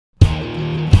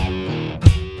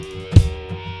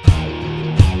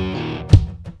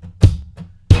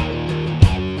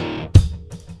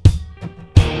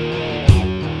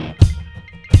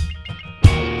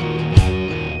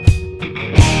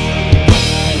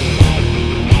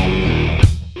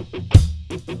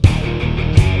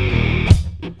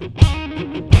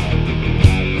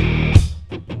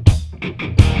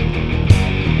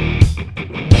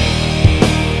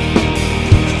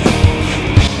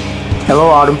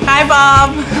Autumn. Hi,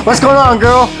 Bob. What's going on,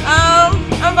 girl?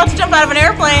 I'm about to jump out of an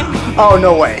airplane. Oh,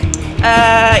 no way.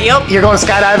 Yep. You're going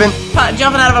skydiving?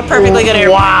 Jumping out of a perfectly good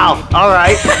airplane. Wow. All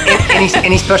right.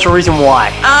 any special reason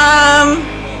why?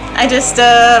 I just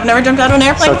I've never jumped out of an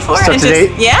airplane before. So and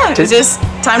today, it was just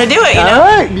time to do it. You know. All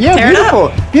right. Yeah. Tear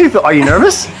Beautiful. Beautiful. Are you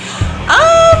nervous?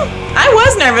 I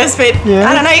was nervous, but Yeah.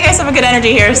 I don't know. You guys have a good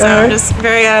energy here, so I'm just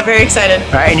very excited.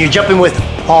 All right. And you're jumping with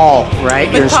Paul,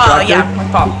 right? Your With Paul, instructor? yeah,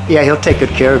 with Paul. Yeah, he'll take good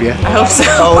care of you. I hope so.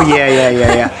 Oh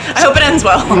yeah. I hope it ends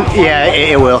well. Yeah,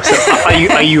 it will. So,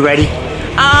 are you ready?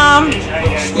 Yeah. I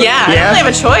don't really have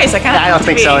a choice. I don't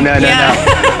think so. No. Yeah.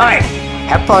 All right.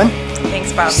 Have fun.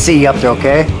 Thanks, Bob. See you up there,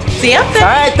 okay? See you up there. All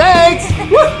right. Thanks.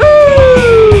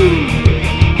 Woohoo!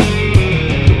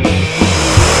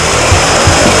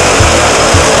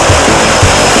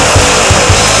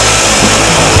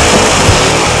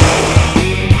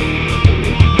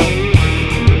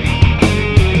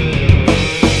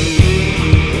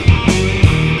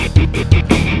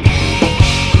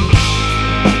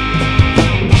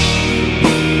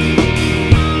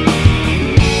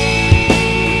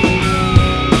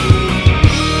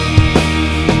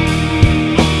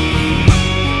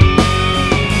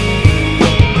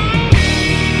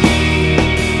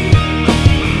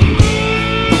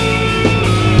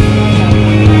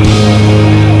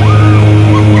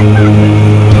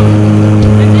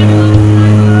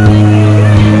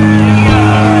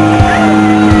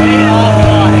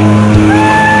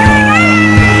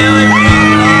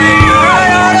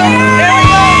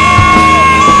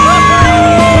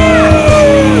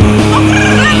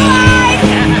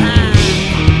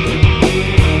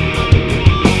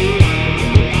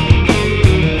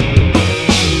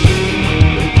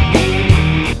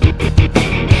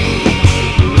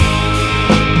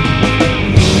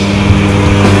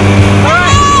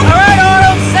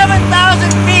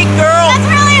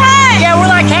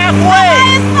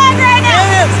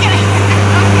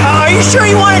 Sure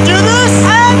you want to do this?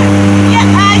 Yeah.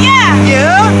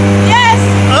 Yeah? Yes.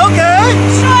 Okay.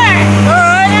 Sure. All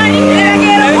right.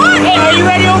 Hey, are you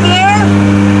ready over there?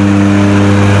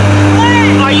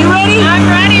 Are you ready? I'm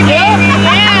ready, baby.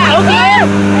 Yeah. Okay.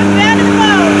 Let's down to the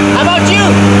boat. How about you?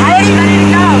 Ready? Ready to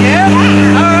go. Yeah?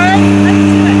 All right. Let's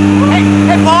do it.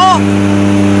 Hey, Paul.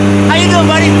 How you doing,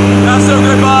 buddy? Not so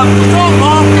good, Bob. What's wrong,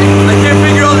 Paul? I can't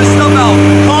figure all this stuff out.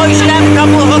 Paul, you should have a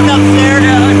couple of hookups there.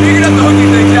 Yeah, I figured out the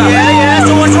hooking thing, Yeah.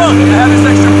 So what's wrong? I have this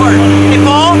extra part. Hey,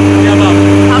 Paul. Yeah, Bob.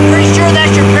 I'm pretty sure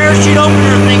that's your parachute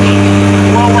opener thingy.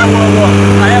 Whoa.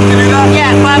 I have to do that?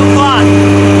 Yeah, 5 o'clock.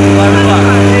 5 o'clock.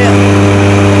 Yeah.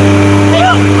 Hey,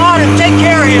 Autumn.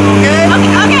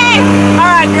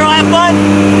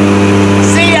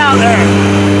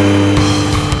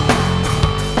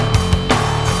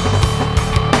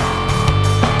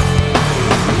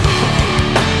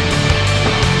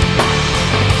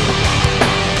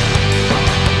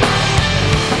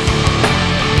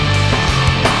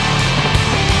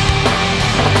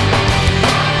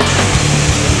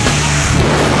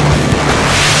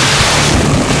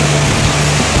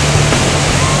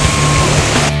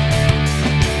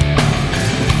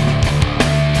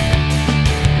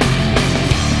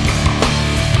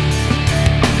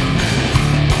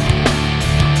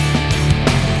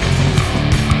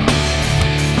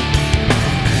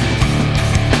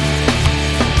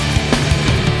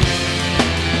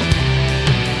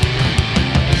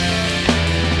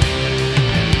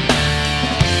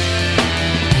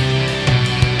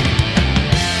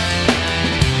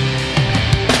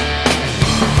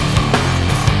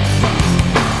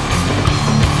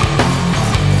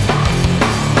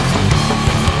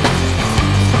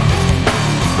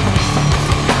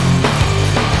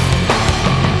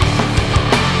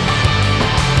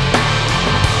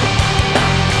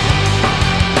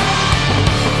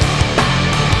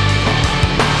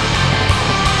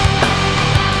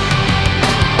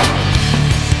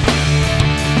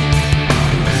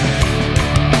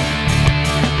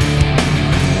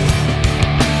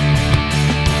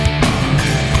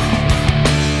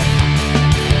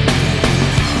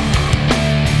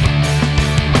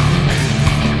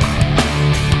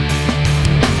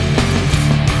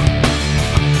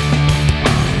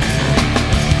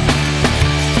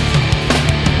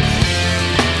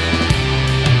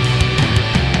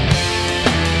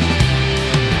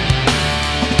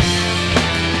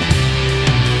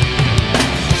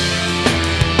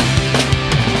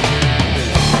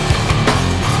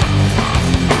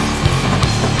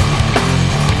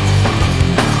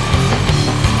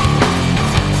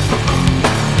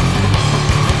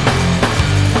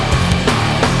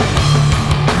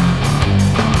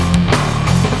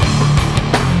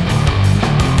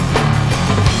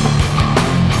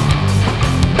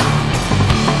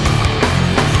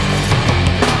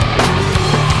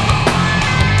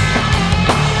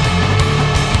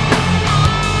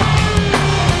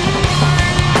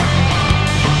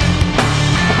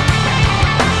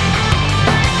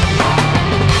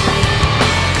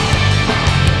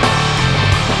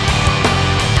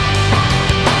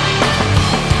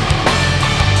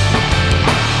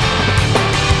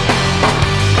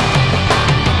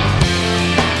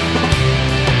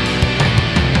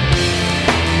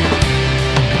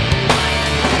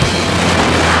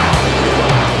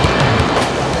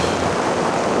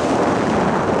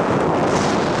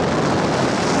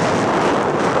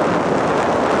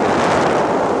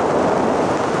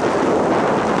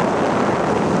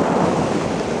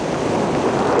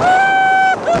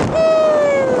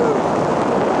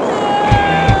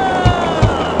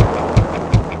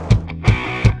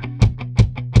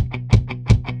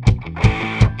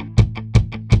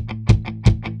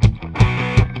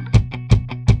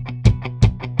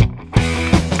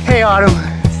 Hey, Autumn.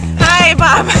 Hi,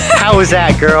 Bob. How was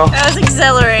that, girl? That was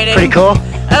exhilarating. Pretty cool?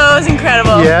 Oh, it was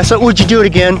incredible. Yeah, so would you do it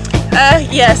again?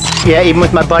 Yes. Yeah, even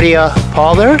with my buddy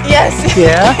Paul there? Yes.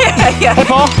 Yeah? Yeah. Hey,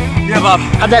 Paul. Yeah, Bob.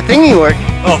 How'd that thingy work?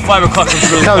 Oh, 5 o'clock comes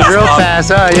really Comes fast, real Bob.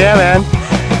 fast. Oh, yeah, man.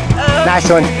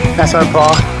 Nice one. Nice one,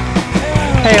 Paul.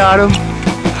 Hey, Autumn.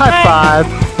 High five.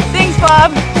 Thanks,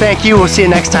 Bob. Thank you. We'll see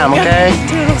you next time, okay?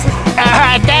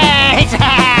 Thanks.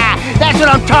 That's what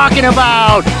I'm talking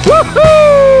about.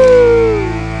 Woohoo!